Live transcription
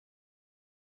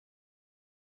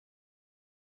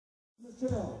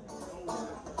Michelle.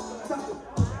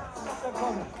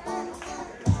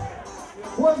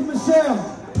 Where's Michelle?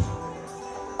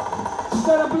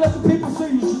 Stand up and let the people see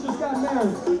you. She just got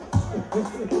married.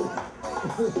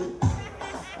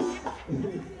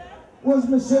 Where's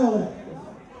Michelle at?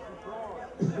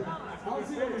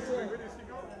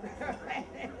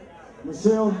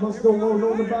 Michelle must don't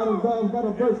know about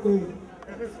her birthday.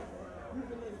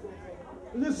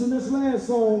 Listen, this last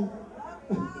song.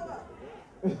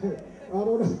 I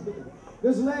don't know.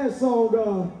 This last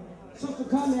song, Sister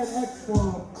Connie had asked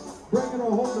for bringing her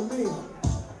home to me.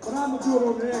 But I'm going to do it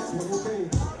on the next one, okay?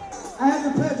 I had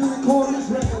the pleasure of recording this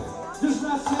record. This is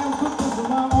not Sam Cooke, this is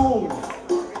my own.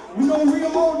 You know, we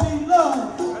all need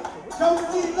love.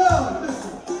 Don't we need love?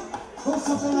 Listen. Go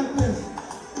something like this.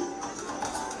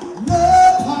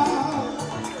 Love power.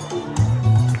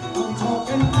 I'm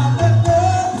talking about that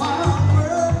love power.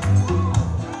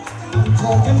 I'm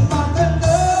talking about that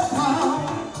love power.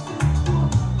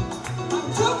 I'm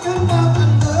talking about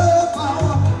that love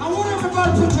power. I want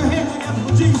everybody to put your hands together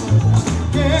for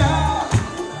Jesus. Yeah.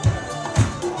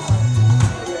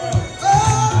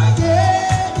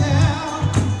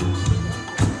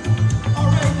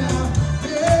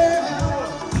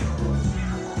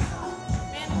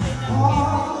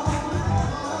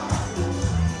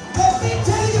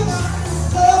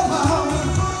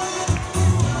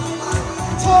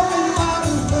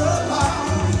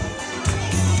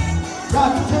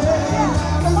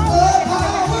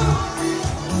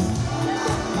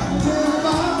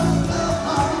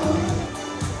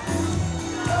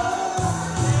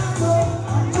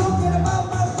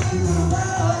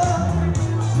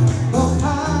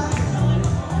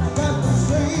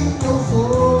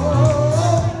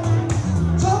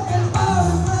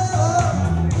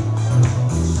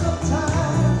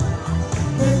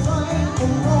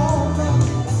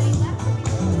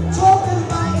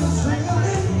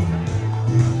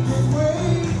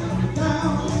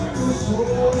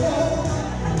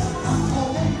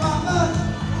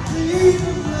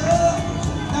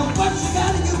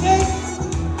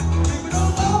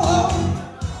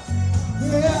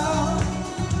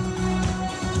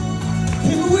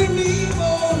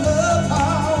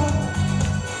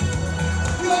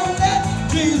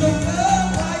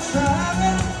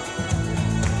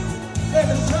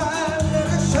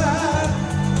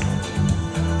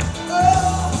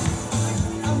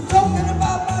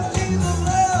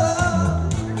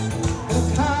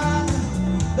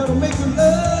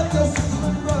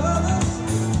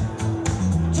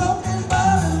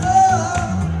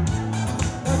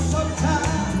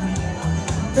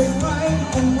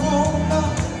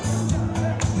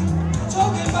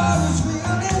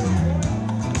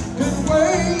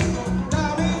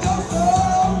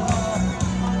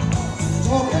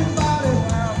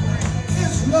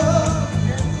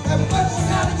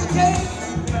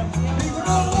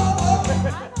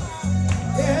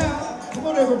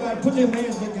 Put them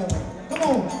hands together. Come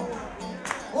on.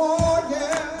 Oh,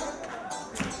 yeah.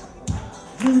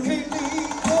 You can't leave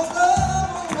your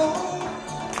love alone.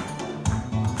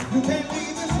 You can't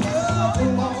leave this love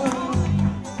alone.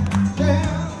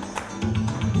 Yeah.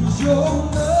 It's your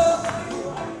love.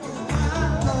 It's my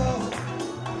love.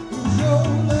 It's your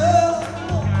love.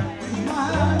 It's my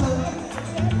love.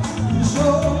 It's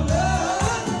your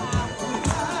love. It's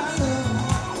my love.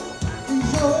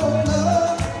 It's your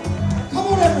love. Come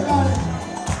on, everybody.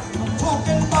 I'm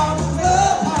talking about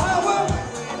love power.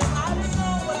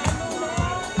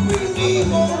 We need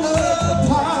more love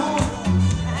power.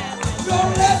 Your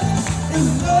left is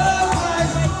love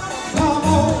life. Come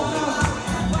on now.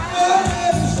 On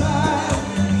every side.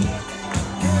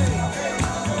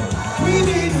 We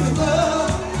need his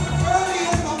love early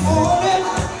in the morning.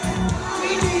 We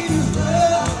need his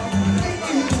love late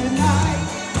in the night.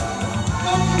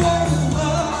 Don't you want his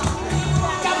love?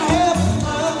 Gotta have his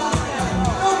love.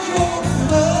 Don't you want his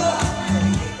love?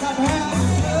 Gotta have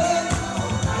his love.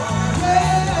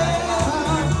 Yeah.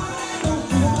 Don't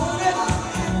you want it?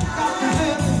 Gotta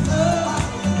have his love.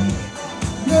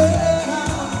 Yeah.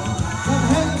 Gotta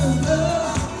have his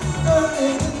love. Early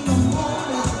in the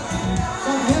morning.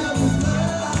 Gotta have his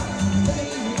love.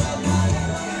 Late in the night.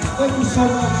 Thank you so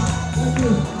much. Thank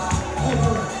you. Thank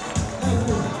you. Thank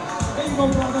you. There you go,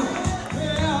 brother.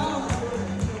 Yeah.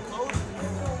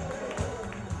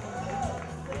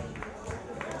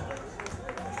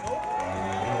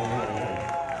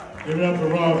 Give it up for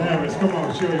Rob Harris. Come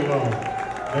on, show your love.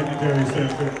 Legendary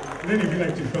sister. Lenny, if you'd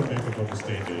like to come back up on the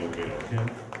stage a little bit, okay?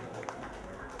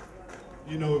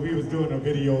 You know, we was doing a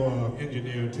video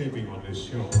engineer taping on this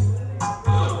show.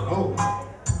 Oh.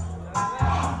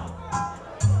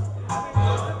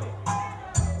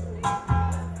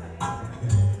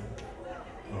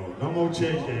 no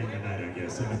change game tonight, I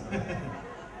guess.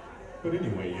 But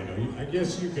anyway, you know, I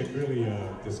guess you could really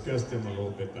discuss them a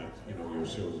little bit, like, you know, your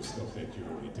shows and stuff that you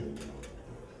really do, you know,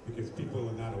 because people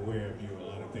are not aware of you, a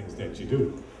lot of things that you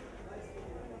do.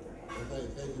 Well,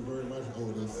 thank you very much,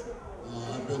 Otis. I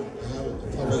have a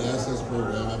public access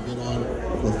program. I've been on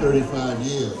for 35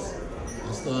 years.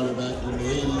 I started back in the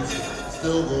 80s,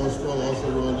 still going strong, also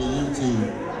on the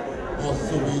YouTube.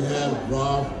 Also, we had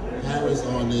Rob Harris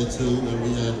on there too, and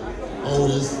we had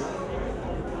Otis.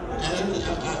 And I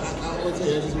want to tell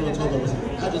you, I just want to talk about this.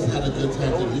 I just had a good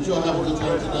time today. Did y'all have a good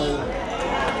time tonight?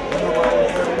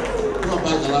 Brought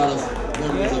back a lot of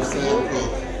memories of Sam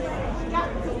Cooke.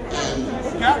 And,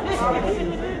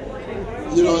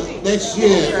 you know, next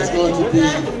year is going to be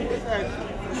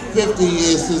 50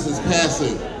 years since his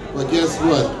passing. But guess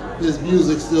what? His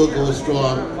music's still going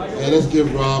strong. And let's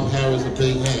give Rob Harris a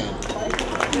big hand.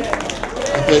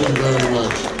 And thank you very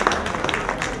much.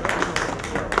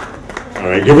 All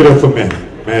right, give it up for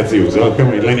Matthews.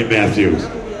 Come here, Lenny Matthews.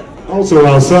 Also,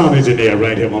 our sound engineer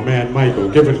right here, my man Michael.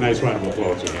 Give it a nice round of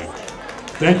applause for him.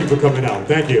 Thank you for coming out.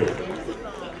 Thank you.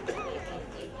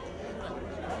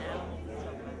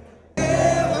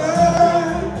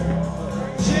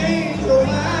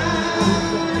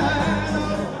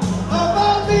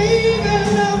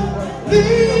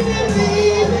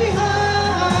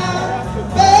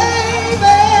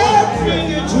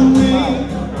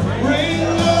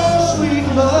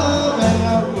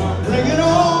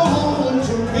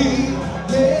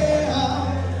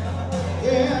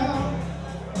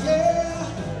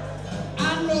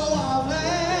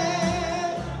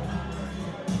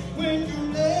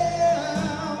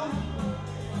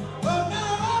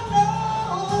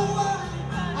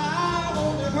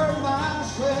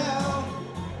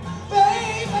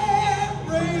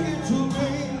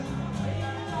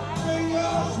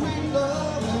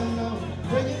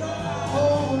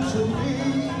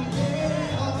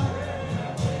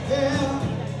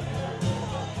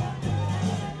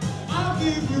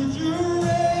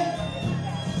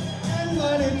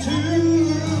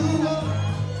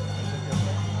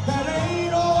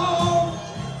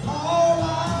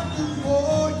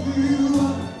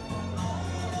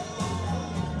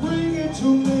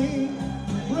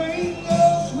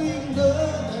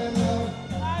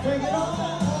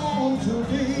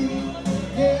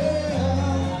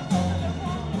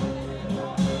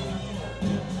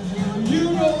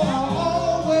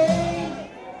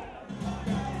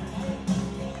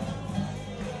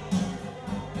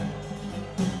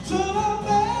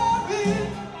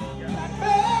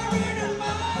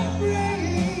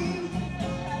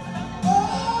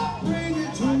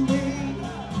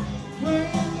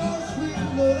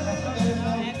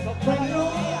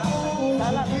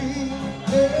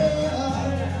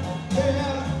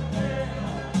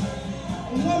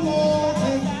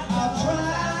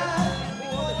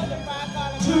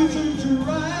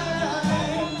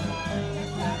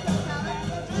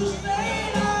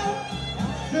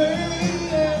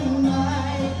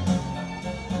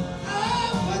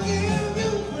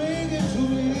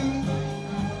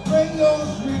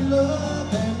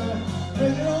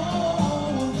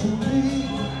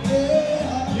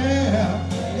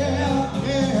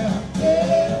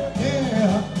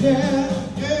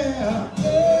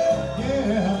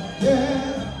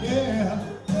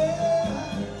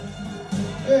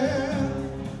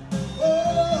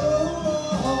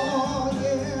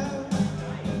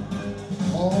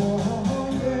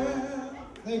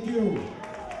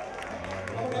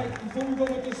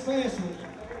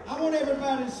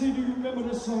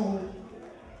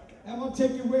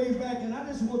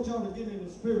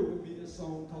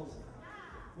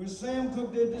 When Sam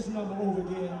Cooke did this number over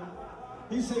again,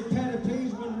 he said Patty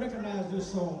Page wouldn't recognize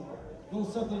this song.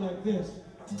 Goes something like this.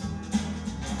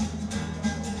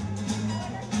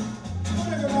 Come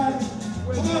on, everybody.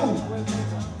 Come on.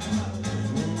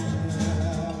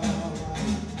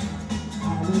 I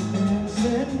was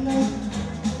dancing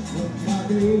with my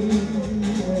baby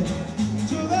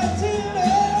to the tune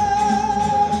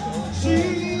she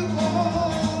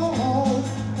always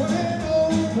went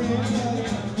over.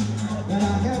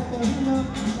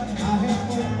 I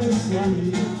happen to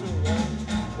see,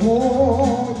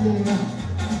 oh yeah,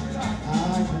 I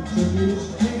can take this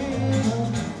thing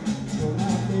for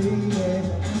my baby.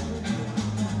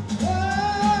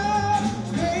 While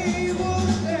they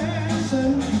was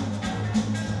dancing,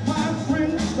 my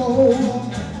friend stole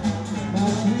my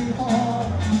sweetheart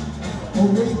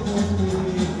away from me.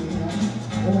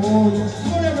 Oh yes,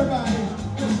 good everybody.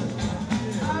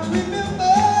 I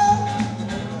remember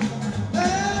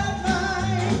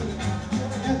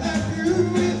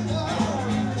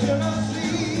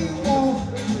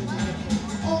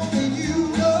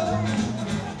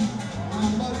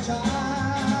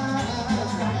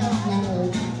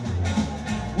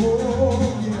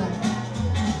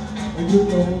You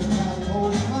know I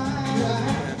lost my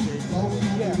life.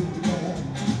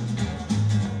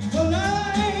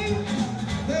 Tonight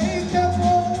they kept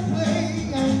on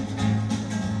playing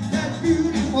that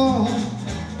beautiful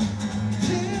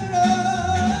tender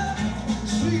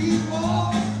sweet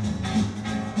walk.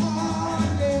 Oh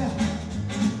yeah,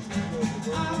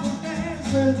 I was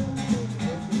dancing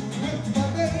with my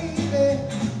baby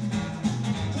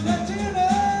to that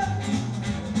tender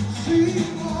sweet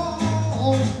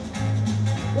walk.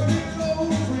 But it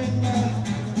knows when that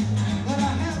I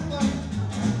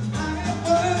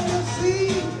happened to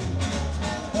see.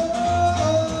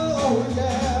 Oh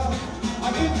yeah, I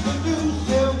introduced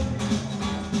him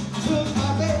to my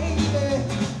baby.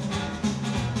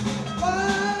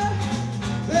 While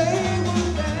they were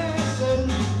dancing,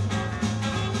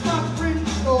 my friend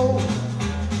stole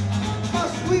my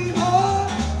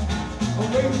sweetheart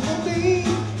away from me.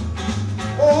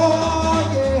 Oh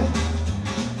yeah,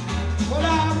 but I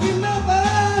remember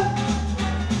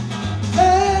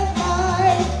that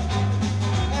night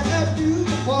and that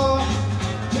beautiful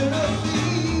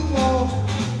Tennessee walk.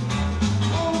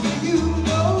 Only you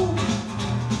know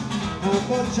how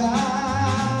much I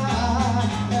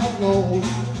have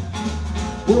lost.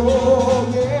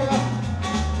 Oh yeah,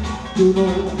 you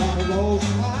know I lost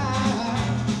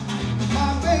my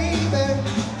baby.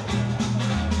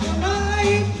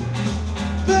 Tonight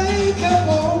they kept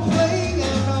on playing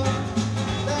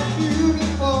that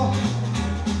beautiful,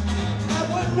 that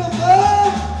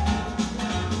wonderful,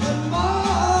 that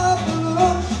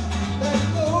marvelous, that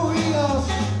glorious,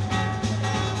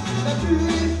 that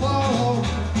beautiful,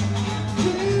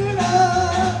 tender,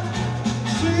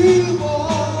 sweet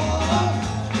walk.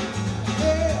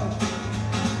 Yeah.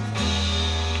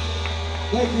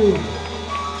 Thank you.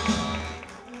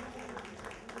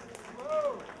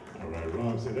 All right,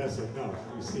 Rob said that's enough.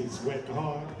 You see, sweating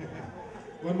hard.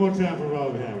 One more time for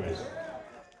Rob Harris.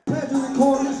 Glad to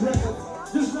record this record.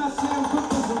 This is not Sam Cooke,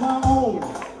 this is my own.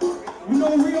 You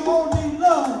know we all need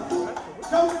love.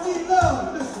 Don't we need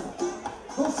love? Listen,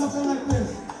 go something like this.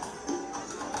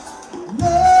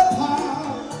 Love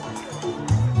power.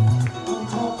 I'm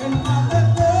talking about that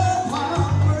love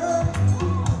power.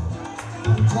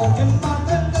 I'm talking